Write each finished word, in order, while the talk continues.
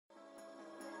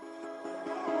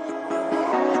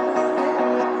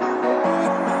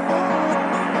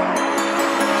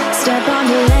Step on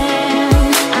the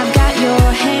land, I've got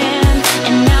your hand,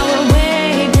 and now we're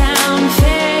way down,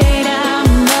 fade out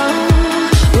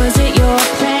low. Was it your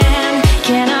plan?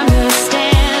 Can't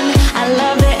understand. I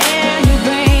love the air you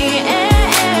bring,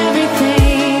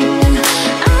 everything.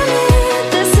 Underneath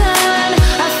the sun,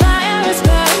 a fire is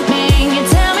burning. You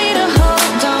tell me to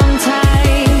hold on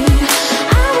tight.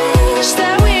 I wish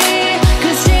that we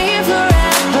could stay here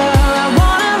forever. I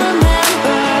wanna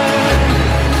remember.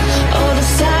 Oh, the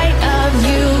sight of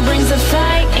you brings the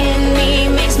fight in me,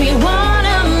 makes me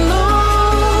wanna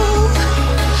move.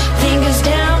 Fingers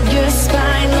down your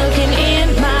spine, looking in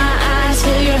my eyes,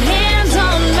 feel your hands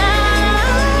on mine.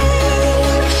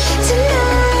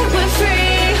 Tonight we're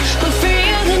free, we're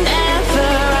freer than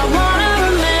ever. I wanna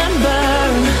remember.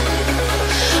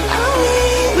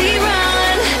 Oh, we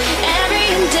run every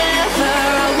endeavor.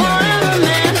 I wanna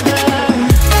remember.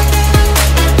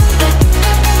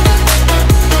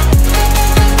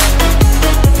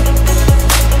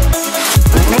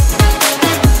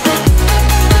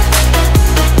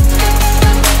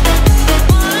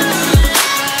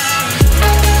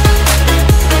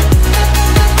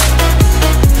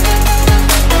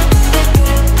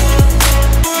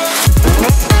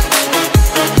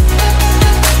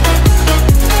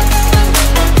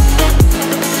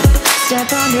 Step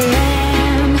on the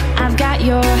land, I've got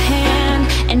your hand,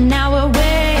 and now we're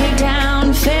way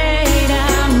down, fade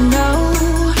out, no.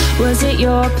 Was it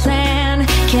your plan?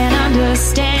 Can't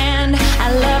understand.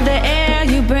 I love the air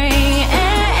you bring,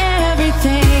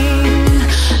 everything.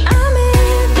 I'm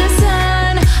in the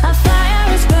sun, a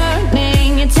fire is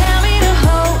burning. You tell me to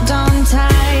hold on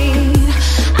tight.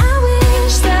 I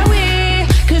wish that we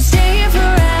could stay here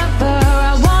forever.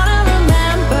 I wanna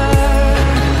remember.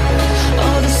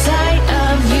 Oh, the sight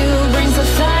of you brings the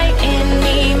fight in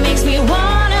me, makes me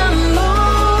wanna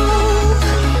move.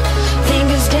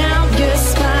 Fingers down your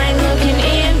spine, looking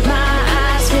in my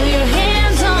eyes, feel your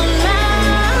hands on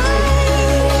mine.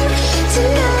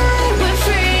 Tonight we're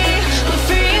free, we're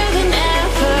freer than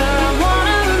ever. I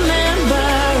wanna remember.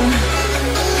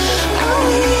 Oh,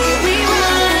 we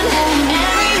run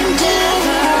every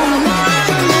endeavor. I wanna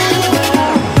remember.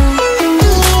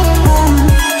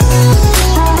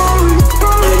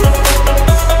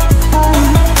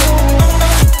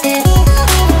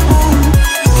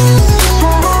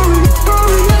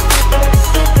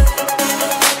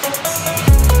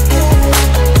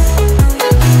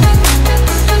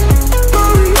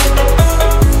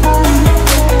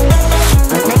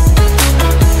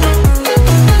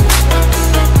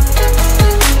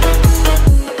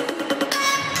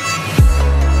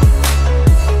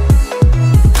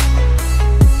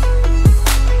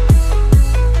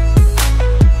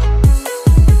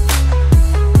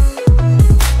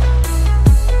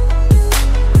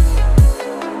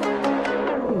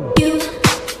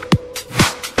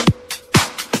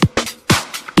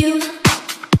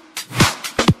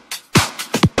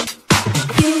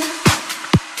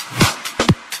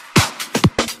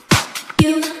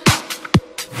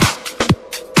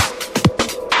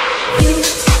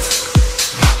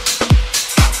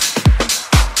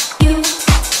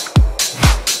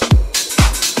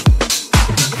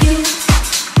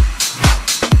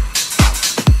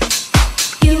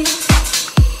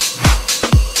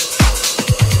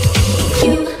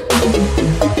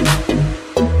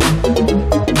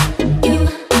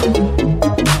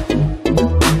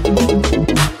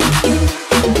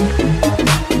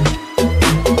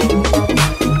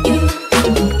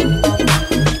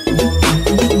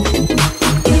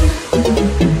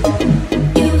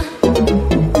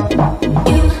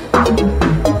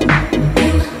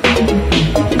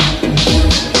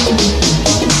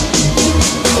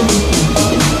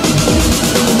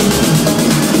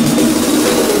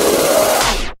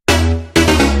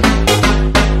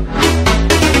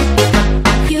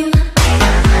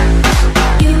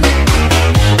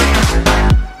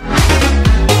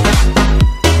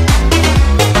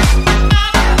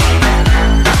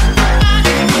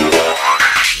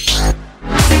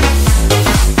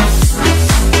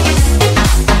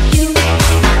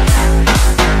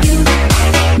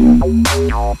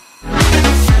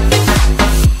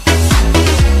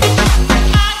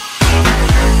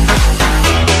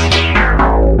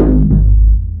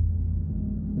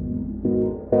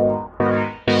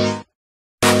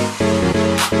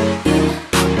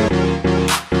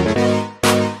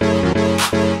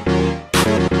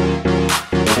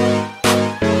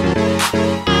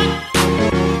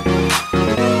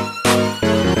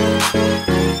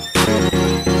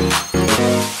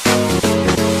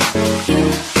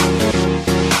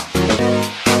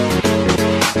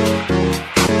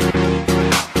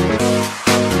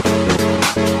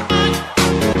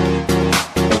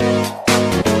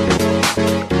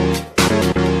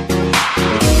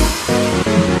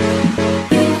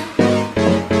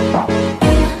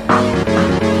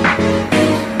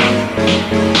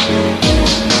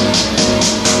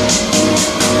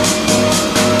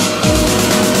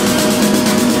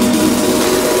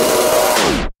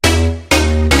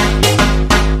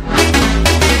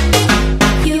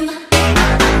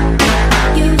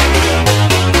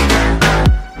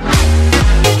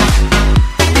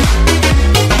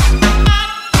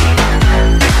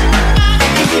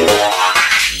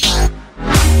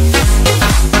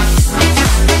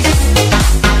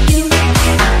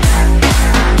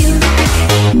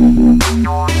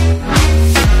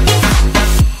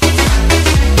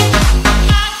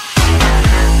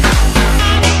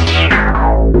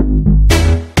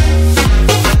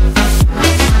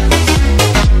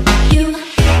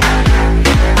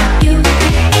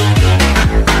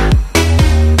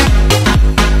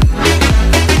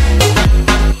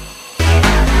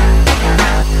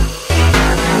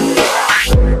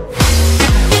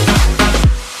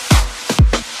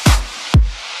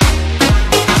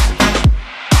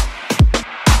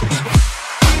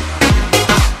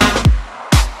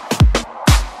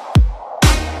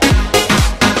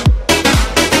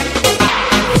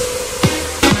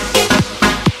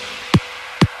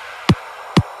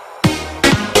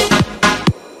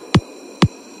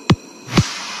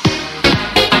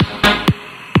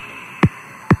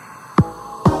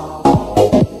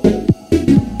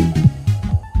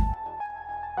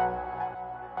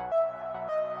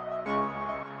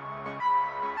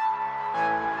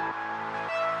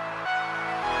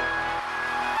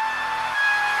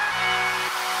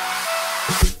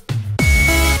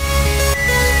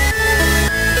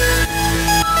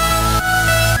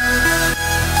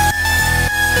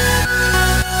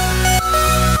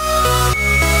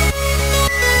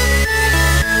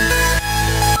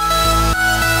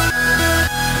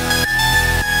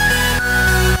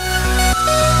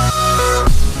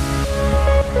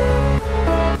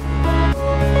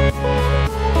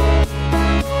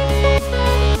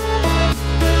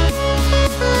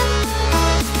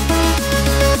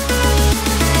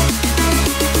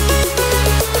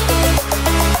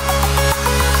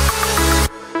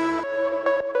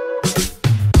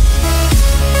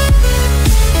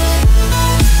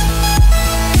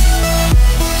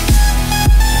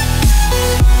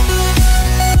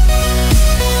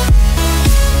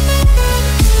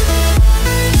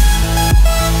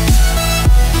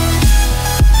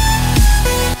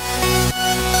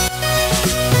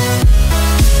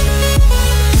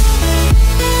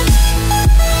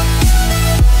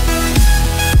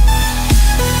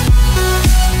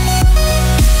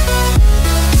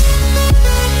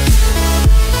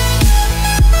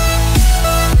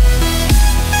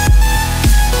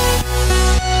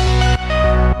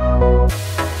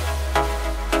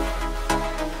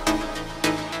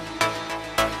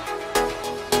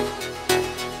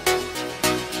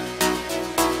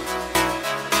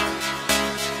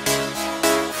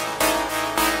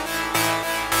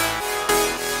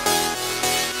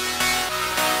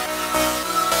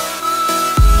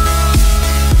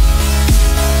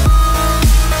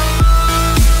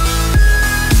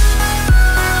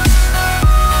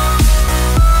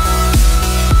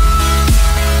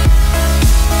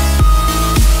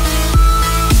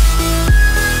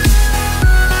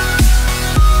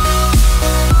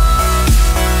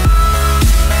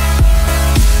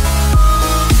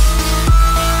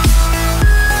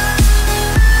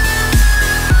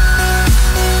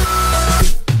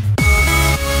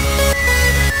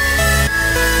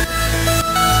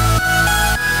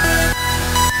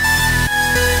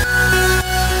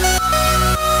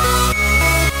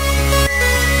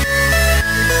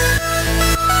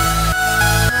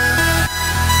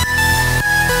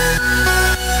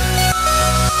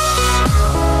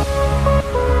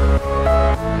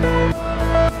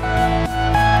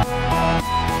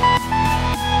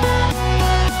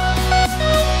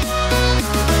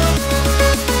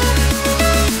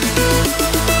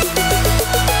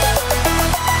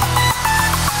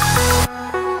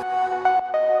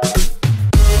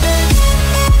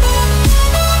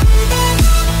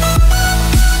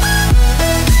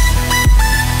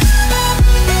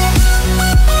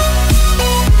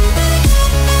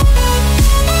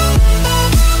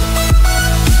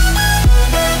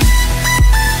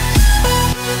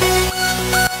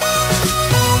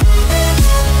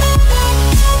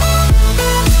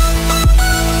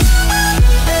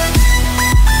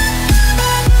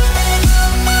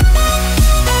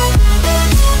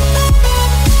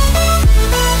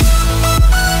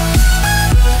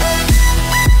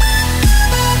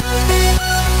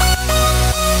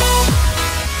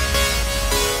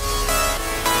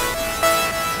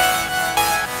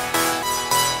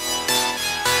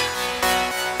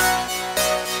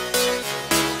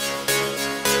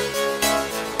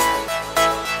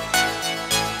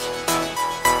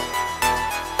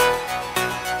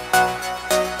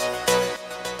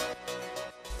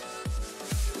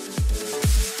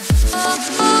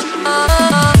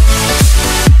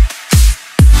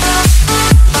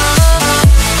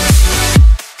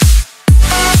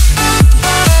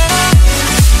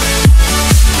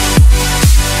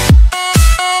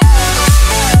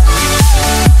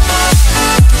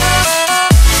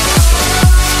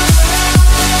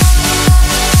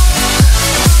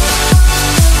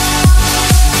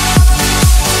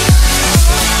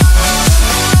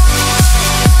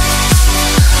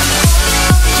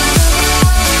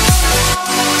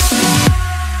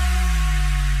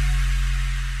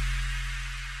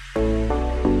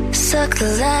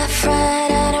 the life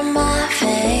right out of my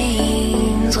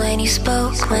veins when you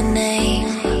spoke my name.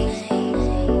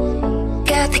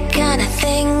 Got the kind of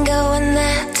thing going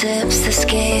that tips the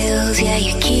scales. Yeah,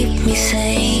 you keep me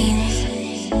sane.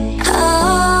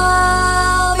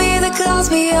 I'll be the clouds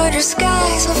beyond your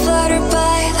skies. I'll flutter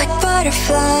by like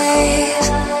butterflies.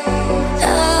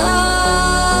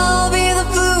 I'll be the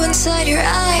blue inside your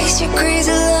eyes. Your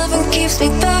crazy loving keeps me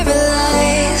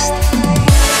paralyzed.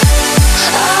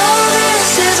 Oh,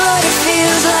 this is what it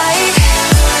feels like.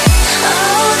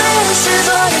 Oh, this is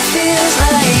what it feels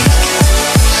like.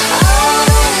 Oh,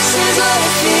 this is what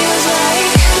it feels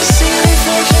like to see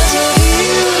reflections of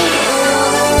you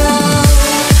all around.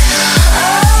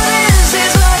 Oh, this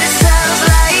is what it sounds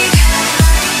like.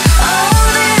 Oh,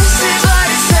 this is what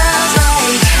it sounds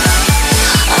like.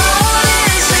 Oh,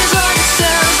 this is what it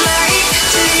sounds like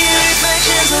to hear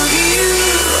reflections of you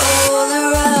all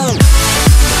around.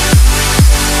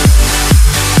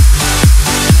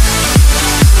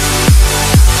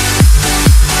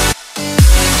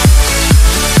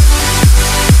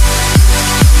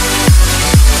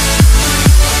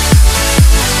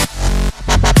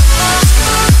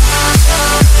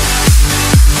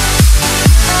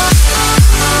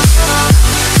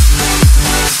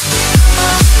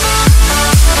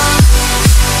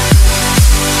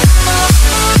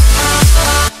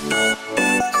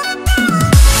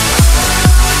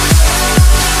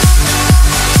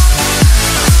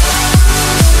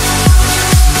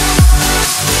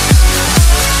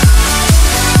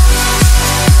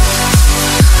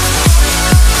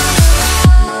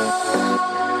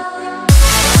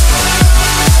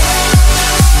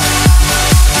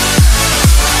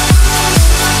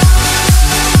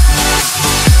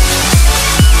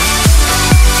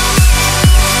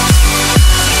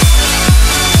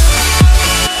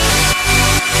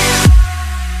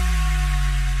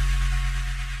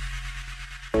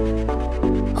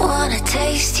 Wanna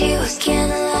taste you again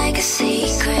like a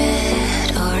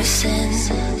secret or a sin.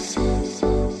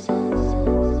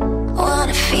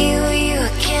 Wanna feel you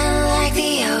again like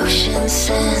the ocean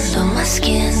sand on my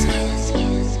skin.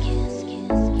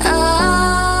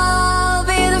 I'll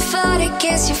be the fight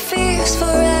against your fears,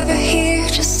 forever here,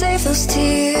 just save those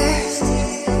tears.